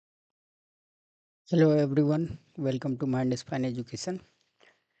Hello everyone, welcome to MindSpan Education.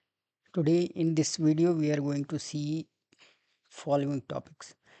 Today in this video we are going to see following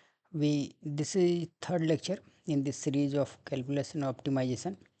topics. This is third lecture in this series of calculation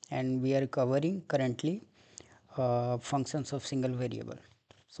optimization, and we are covering currently functions of single variable.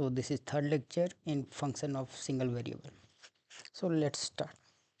 So this is third lecture in function of single variable. So let's start.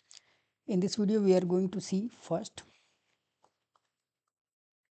 In this video we are going to see first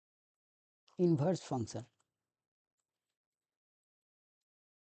inverse function.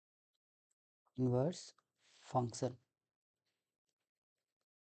 Inverse function.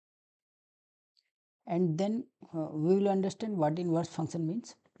 And then we will understand what inverse function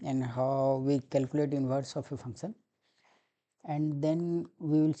means and how we calculate inverse of a function, and then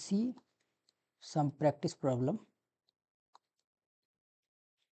we will see some practice problem.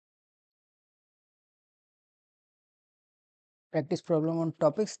 Practice problem on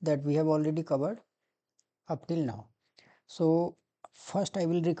topics that we have already covered up till now. So first I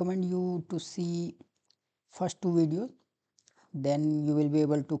will recommend you to see first two videos, then you will be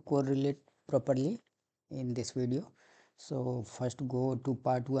able to correlate properly in this video. So first go to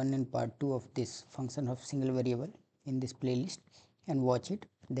part 1 and part 2 of this function of single variable in this playlist and watch it,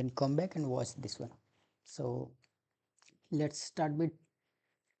 then come back and watch this one. So let's start with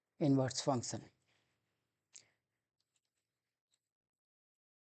inverse function.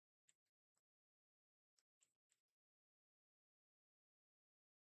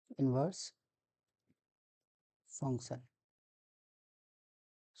 Inverse function.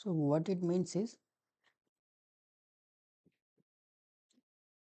 So what it means is,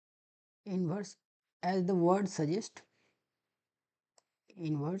 inverse, as the word suggests,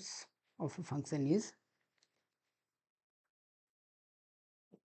 inverse of a function is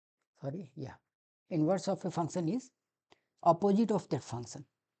inverse of a function is opposite of that function,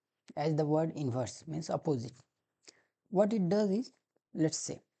 as the word inverse means opposite. What it does is, let's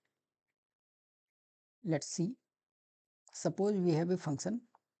see, suppose we have a function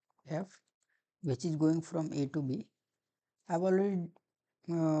f which is going from a to b. I have already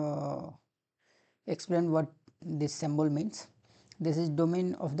explained what this symbol means. This is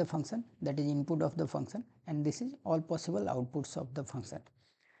domain of the function, that is input of the function, and this is all possible outputs of the function.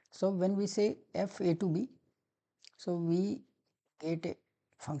 So when we say f a to b, so we get a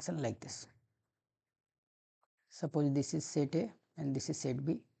function like this. Suppose this is set a and this is set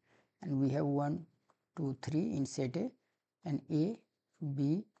b, and we have 1, 2, 3 in set a and a,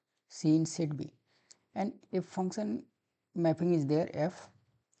 b, c in set b, and if function mapping is there f,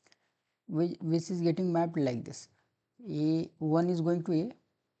 which is getting mapped like this: a1 is going to a,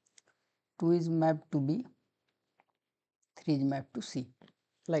 2 is mapped to b, 3 is mapped to c,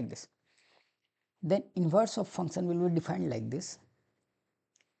 like this. Then inverse of function will be defined like this.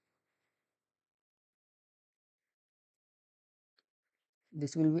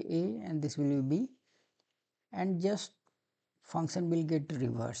 This will be a and this will be b, and just function will get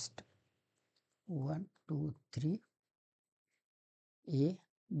reversed: 1, 2, 3, a,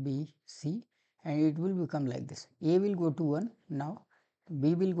 b, c, and it will become like this: a will go to 1 now,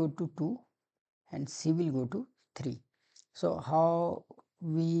 b will go to 2, and c will go to 3. So how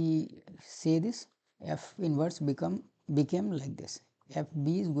we say this? F inverse became like this: f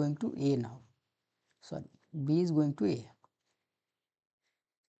b is going to a now, sorry, b is going to a,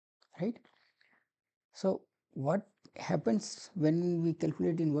 right? So what happens when we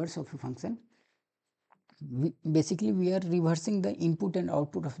calculate inverse of a function? Basically we are reversing the input and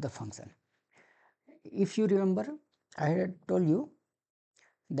output of the function. If you remember, I had told you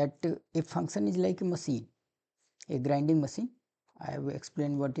that a function is like a machine, a grinding machine. I have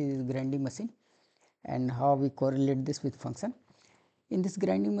explained what is grinding machine and how we correlate this with function. In this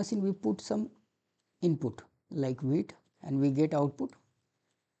grinding machine we put some input like wheat and we get output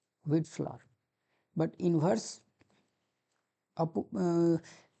wheat flour, but inverse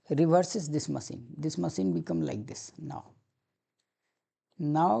reverses this machine become like this.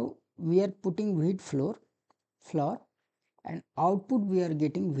 Now we are putting wheat flour, and output we are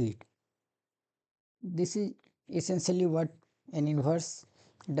getting wheat. This is essentially what an inverse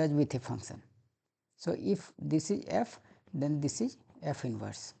does with a function. So if this is f, then this is f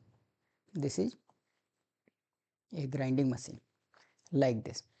inverse. This is a grinding machine like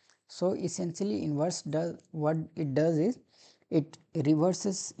this. So essentially inverse does what it does is it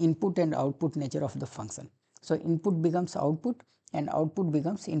reverses input and output nature of the function. So input becomes output and output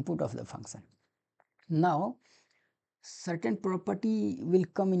becomes input of the function. Now certain property will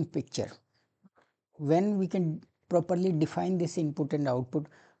come in picture when we can properly define this input and output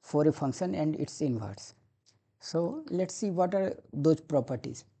for a function and its inverse. So let's see what are those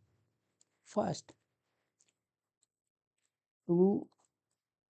properties. First, 2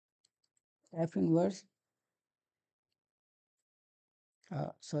 F inverse,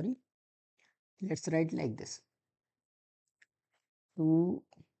 sorry, let's write like this, 2,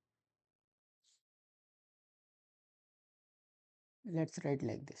 let's write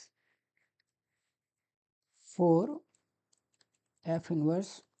like this, 4 F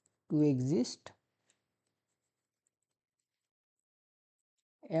inverse to exist,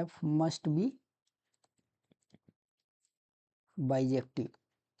 F must be bijective.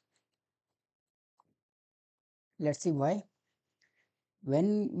 Let's see why.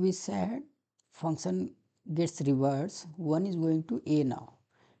 When we said function gets reversed, one is going to A now.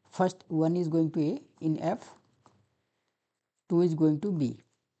 First one is going to A in F, 2 is going to B,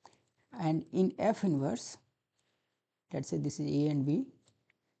 and in F inverse, let us say this is A and B,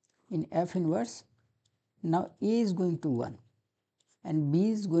 in F inverse now A is going to 1 and B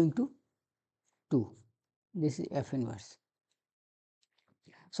is going to 2, this is F inverse.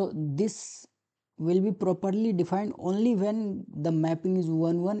 So, this will be properly defined only when the mapping is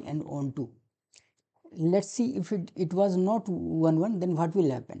 1 1 and on 2. Let us see if it was not 1 1, then what will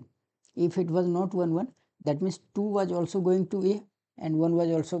happen? If it was not 1 1, that means 2 was also going to A and 1 was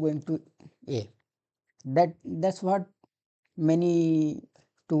also going to A. That's what many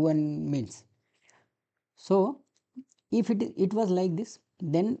to 1 means. So, if it was like this,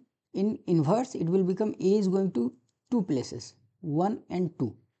 then in inverse it will become A is going to 2 places, 1 and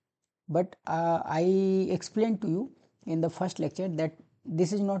 2. But I explained to you in the first lecture that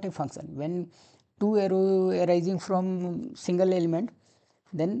this is not a function. When 2 arrow arising from single element,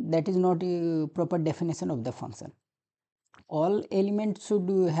 then that is not a proper definition of the function. All elements should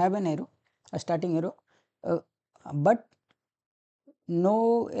have an arrow, a starting arrow, but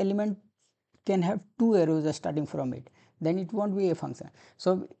no element can have 2 arrows starting from it, then it won't be a function.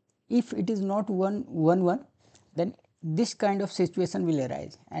 So, if it is not 1 1 1, then this kind of situation will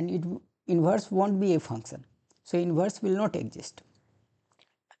arise and it inverse won't be a function. So, inverse will not exist.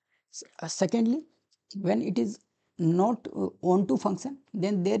 Secondly, when it is not onto function,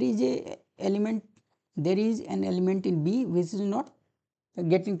 then there is an element in B which is not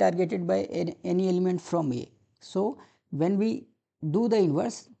getting targeted by any element from A. So, when we do the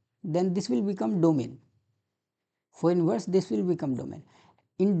inverse, then this will become domain. For inverse, this will become domain.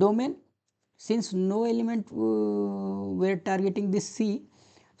 In domain, since no element were targeting this C,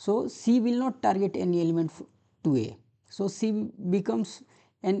 so C will not target any element to A. So, C becomes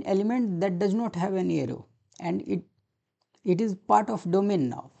an element that does not have any arrow and it is part of domain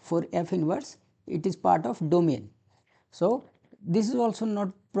now. For F inverse, it is part of domain. So, this is also not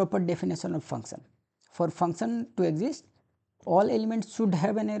proper definition of function. For function to exist, all elements should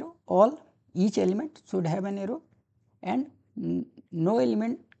have an arrow, each element should have an arrow and no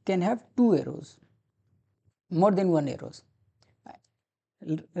element can have 2 arrows, more than 1 arrows,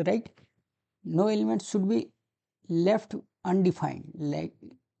 right. No element should be left undefined, like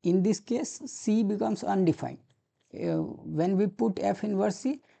in this case C becomes undefined. When we put F inverse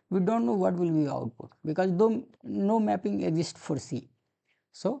C, we do not know what will be output, because though no mapping exists for C.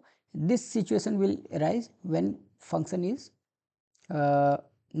 So, this situation will arise when function is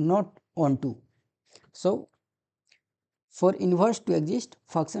not onto. So, for inverse to exist,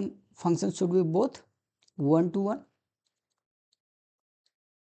 function should be both 1 to 1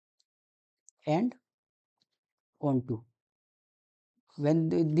 and onto.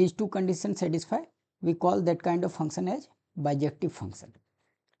 When these two conditions satisfy, we call that kind of function as bijective function,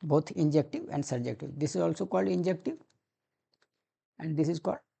 both injective and surjective. This is also called injective and this is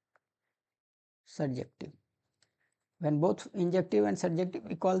called surjective. When both injective and surjective,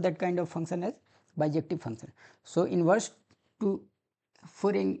 we call that kind of function as bijective function. So,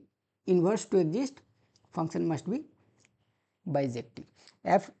 for inverse to exist, function must be bijective.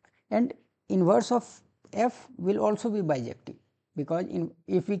 F and inverse of F will also be bijective, because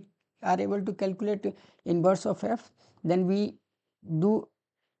if we are able to calculate inverse of F, then we do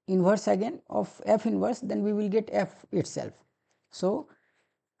inverse again of F inverse, then we will get F itself. So,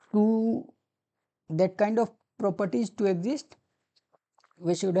 to that kind of properties to exist,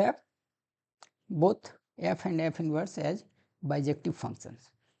 we should have both F and F inverse as bijective functions.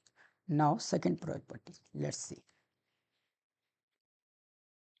 Now, second property, let us see.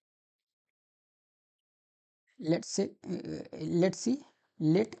 Let us see,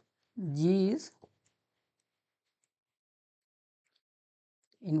 let G is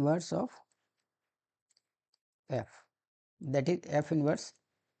inverse of F, that is F inverse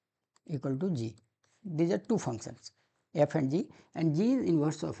equal to G. These are two functions, F and G is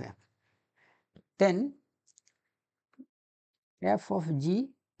inverse of F. Then F of G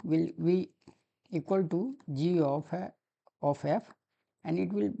will be equal to G of of f and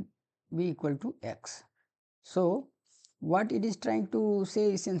it will be equal to x. So, what it is trying to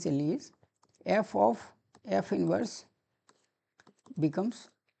say essentially is f of f inverse becomes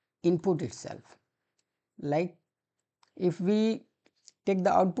input itself. Like if we take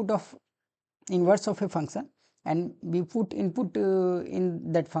the output of inverse of a function and we put input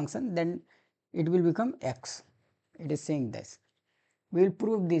in that function, then it will become x. It is saying this. We will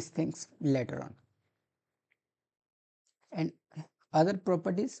prove these things later on. And other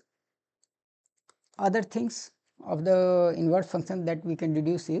properties, other things of the inverse function that we can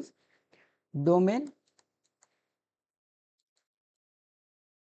deduce is domain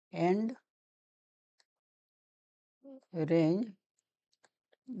and range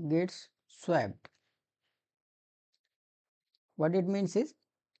gets swapped. What it means is,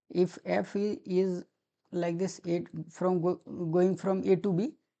 if f is like this, going from A to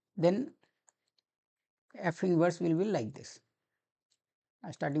B, then f inverse will be like this,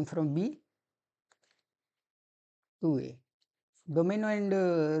 starting from B to A. Domain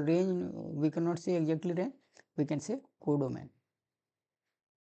and range, we cannot say exactly range, we can say codomain.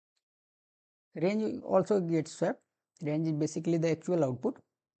 Range also gets swapped. Range is basically the actual output.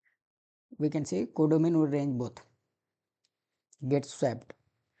 We can say codomain or range both gets swapped.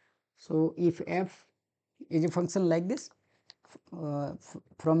 So, if f is a function like this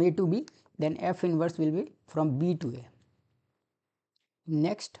from A to B, then f inverse will be from B to A.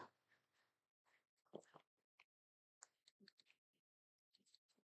 Next,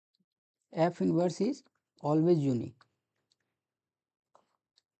 f inverse is always unique.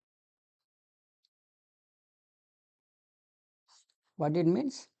 What it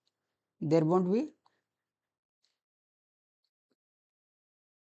means? There will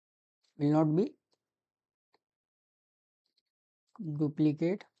not be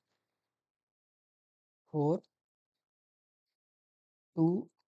duplicate for 2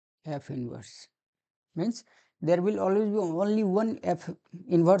 f inverse. Means there will always be only one f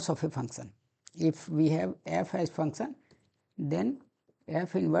inverse of a function. If we have f as function, then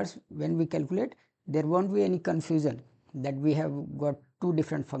f inverse, when we calculate, there won't be any confusion that we have got two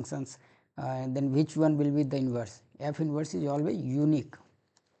different functions, then which one will be the inverse. F inverse is always unique.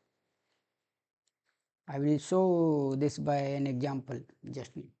 I will show this by an example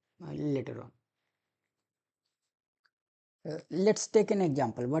just later on. Let us take an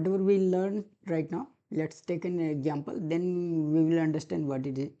example. Whatever we learn right now, let us take an example, then we will understand what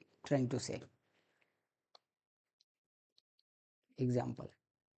it is trying to say. Example.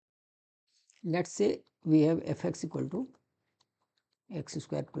 Let us say we have f(x) equal to x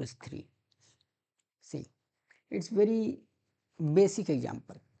square plus 3. See, it is very basic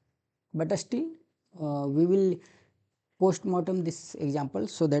example, but still we will post-mortem this example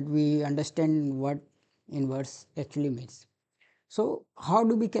so that we understand what inverse actually means. So, how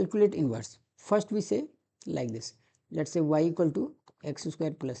do we calculate inverse? First we say like this, let us say y equal to x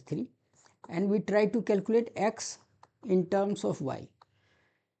square plus 3 and we try to calculate x in terms of y.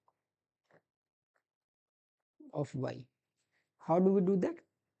 How do we do that?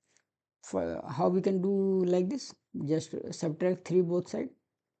 How we can do like this? Just subtract 3 both sides,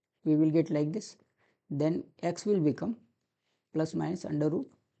 we will get like this. Then x will become plus minus under root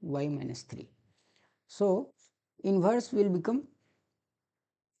y minus 3. So, inverse will become,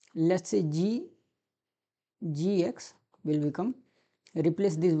 let us say gx will become,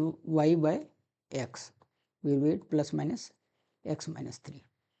 replace this y by x, we will get plus minus x minus 3.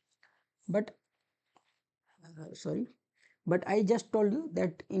 But sorry, but I just told you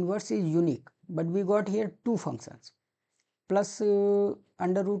that inverse is unique, but we got here two functions, plus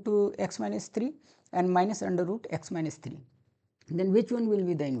under root x minus 3 and minus under root x minus 3. Then which one will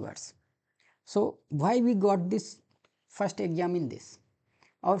be the inverse? So, why we got this? First examine this.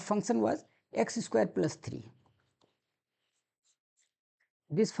 Our function was x square plus 3.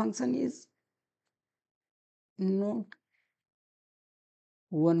 This function is not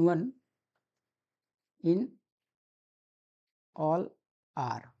 1 in all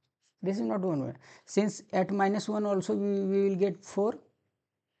r. This is not 1 since at minus 1 also we will get 4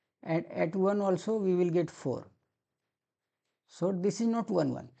 and at 1 also we will get 4. So, this is not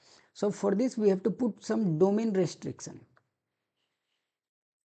 1. So, for this we have to put some domain restriction.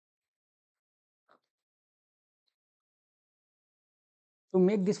 To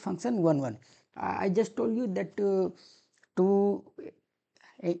make this function 1. I just told you that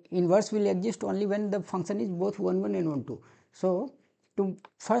inverse will exist only when the function is both 1 and 1. So,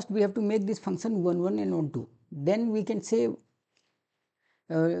 first we have to make this function 1 and 1. Then we can say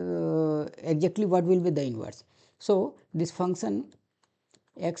exactly what will be the inverse. So, this function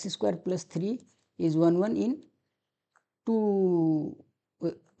x square plus 3 is 1 in two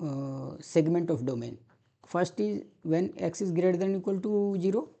segment of domain. First is when x is greater than equal to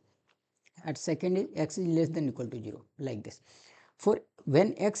 0, at second is x is less than equal to 0, like this. For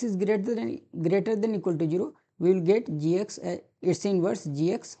when x is greater than equal to 0, we will get gx its inverse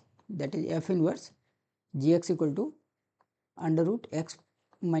gx, that is f inverse gx equal to under root x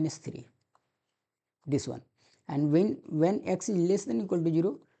minus 3, this one. And when x is less than equal to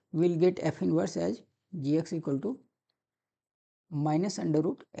 0, we will get f inverse as gx equal to minus under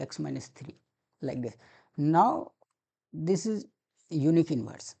root x minus 3, like this. Now this is unique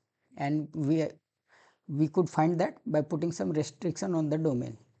inverse, and we could find that by putting some restriction on the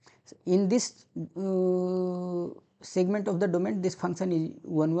domain. So, in this segment of the domain, this function is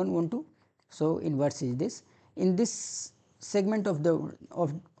 1 1 1 2. So, inverse is this. In this segment of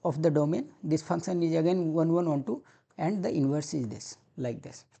the domain, this function is again 1 1 1 2, and the inverse is this, like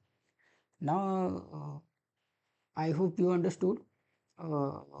this. Now, I hope you understood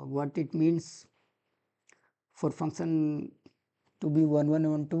what it means for function to be 1 1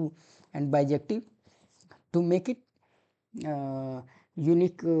 1 2 and bijective, to make it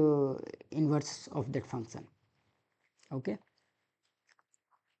unique inverse of that function. Okay.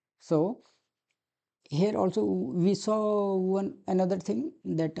 So, here also we saw another thing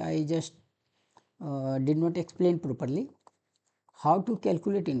that I just did not explain properly, how to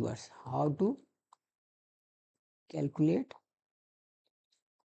calculate inverse, how to calculate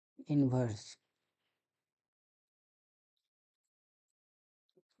inverse.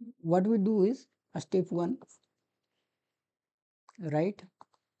 What we do is, step 1, write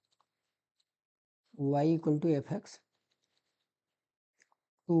y equal to fx,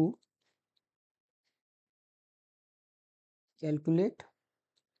 to calculate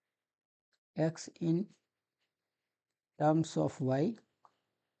x in terms of y,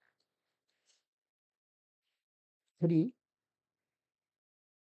 3,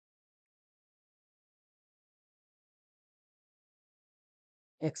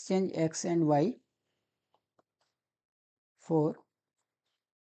 exchange x and y, 4,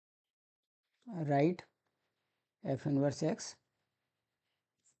 write f inverse x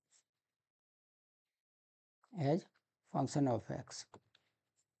as function of x,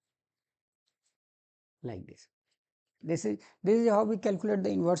 like this. This is how we calculate the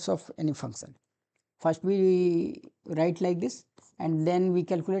inverse of any function. First we write like this, and then we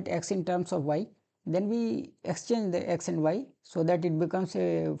calculate x in terms of y, then we exchange the x and y so that it becomes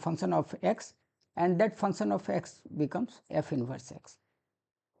a function of x, and that function of x becomes f inverse x.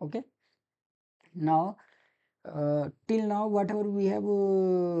 Okay. Now, till now whatever we have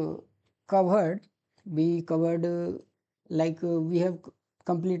covered, we covered we have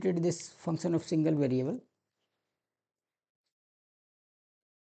completed this function of single variable.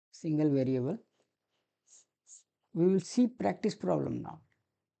 We will see practice problem now.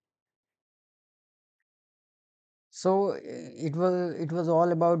 So, it was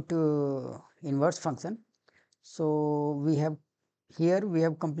all about inverse function. So, we have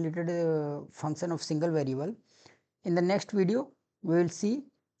completed a function of single variable. In the next video, we will see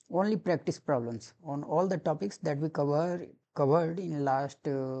only practice problems on all the topics that we covered in last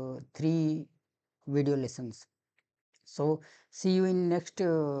 3 video lessons. So, see you in next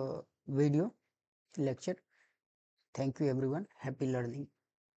video lecture. Thank you everyone. Happy learning.